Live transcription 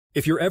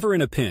If you're ever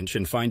in a pinch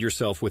and find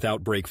yourself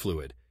without brake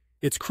fluid,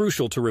 it's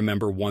crucial to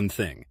remember one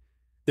thing.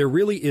 There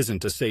really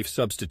isn't a safe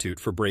substitute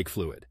for brake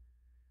fluid.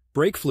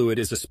 Brake fluid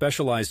is a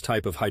specialized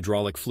type of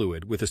hydraulic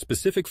fluid with a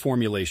specific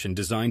formulation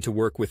designed to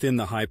work within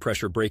the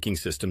high-pressure braking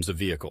systems of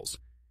vehicles.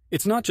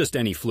 It's not just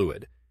any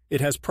fluid.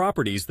 It has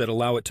properties that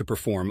allow it to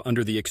perform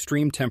under the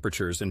extreme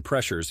temperatures and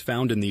pressures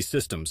found in these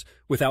systems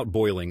without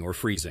boiling or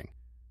freezing.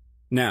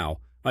 Now,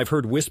 I've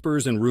heard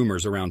whispers and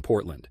rumors around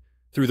Portland,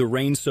 through the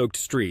rain-soaked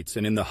streets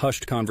and in the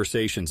hushed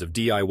conversations of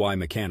DIY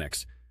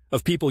mechanics,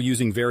 of people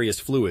using various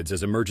fluids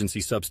as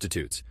emergency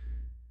substitutes.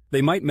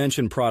 They might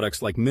mention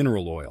products like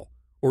mineral oil,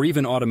 or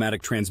even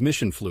automatic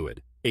transmission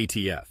fluid,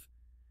 ATF.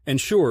 And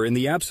sure, in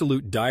the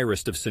absolute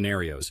direst of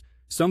scenarios,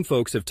 some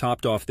folks have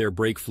topped off their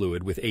brake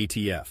fluid with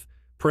ATF,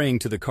 praying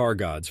to the car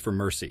gods for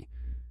mercy.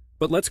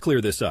 But let's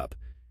clear this up.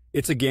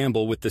 It's a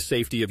gamble with the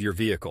safety of your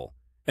vehicle,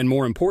 and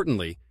more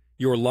importantly,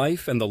 your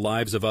life and the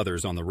lives of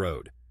others on the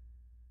road.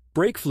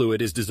 Brake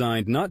fluid is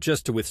designed not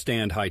just to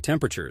withstand high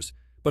temperatures,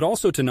 but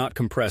also to not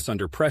compress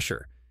under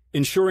pressure,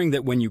 ensuring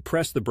that when you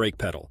press the brake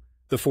pedal,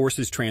 the force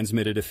is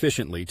transmitted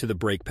efficiently to the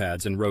brake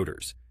pads and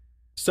rotors.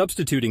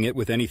 Substituting it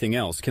with anything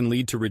else can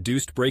lead to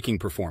reduced braking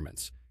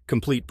performance,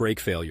 complete brake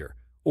failure,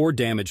 or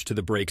damage to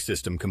the brake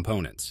system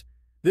components.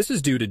 This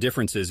is due to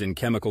differences in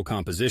chemical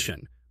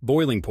composition,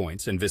 boiling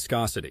points, and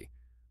viscosity.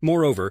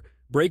 Moreover,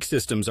 brake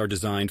systems are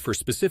designed for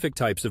specific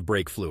types of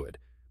brake fluid,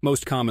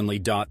 most commonly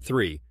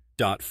DOT3,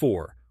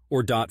 DOT4,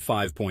 or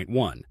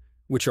DOT5.1,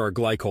 which are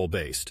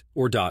glycol-based,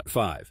 or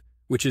DOT5,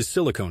 which is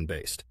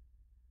silicone-based.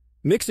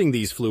 Mixing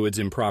these fluids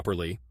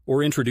improperly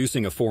or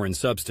introducing a foreign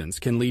substance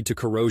can lead to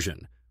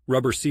corrosion,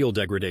 rubber seal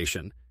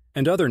degradation,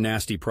 and other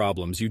nasty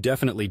problems you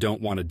definitely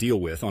don't want to deal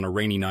with on a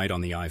rainy night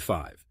on the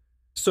I-5.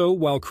 So,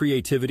 while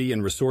creativity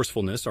and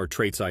resourcefulness are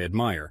traits I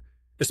admire,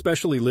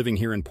 especially living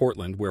here in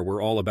Portland where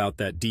we're all about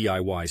that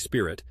DIY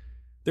spirit,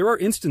 there are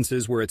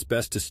instances where it's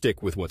best to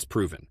stick with what's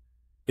proven.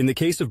 In the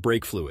case of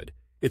brake fluid,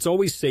 it's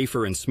always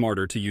safer and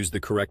smarter to use the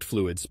correct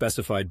fluid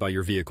specified by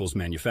your vehicle's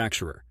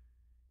manufacturer.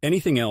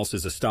 Anything else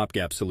is a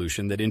stopgap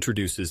solution that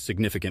introduces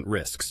significant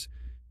risks.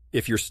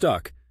 If you're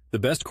stuck, the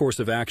best course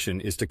of action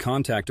is to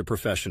contact a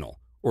professional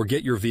or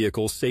get your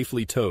vehicle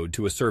safely towed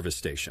to a service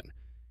station.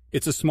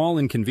 It's a small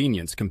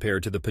inconvenience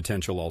compared to the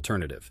potential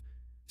alternative.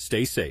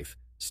 Stay safe,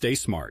 stay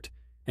smart,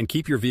 and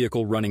keep your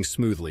vehicle running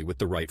smoothly with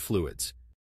the right fluids.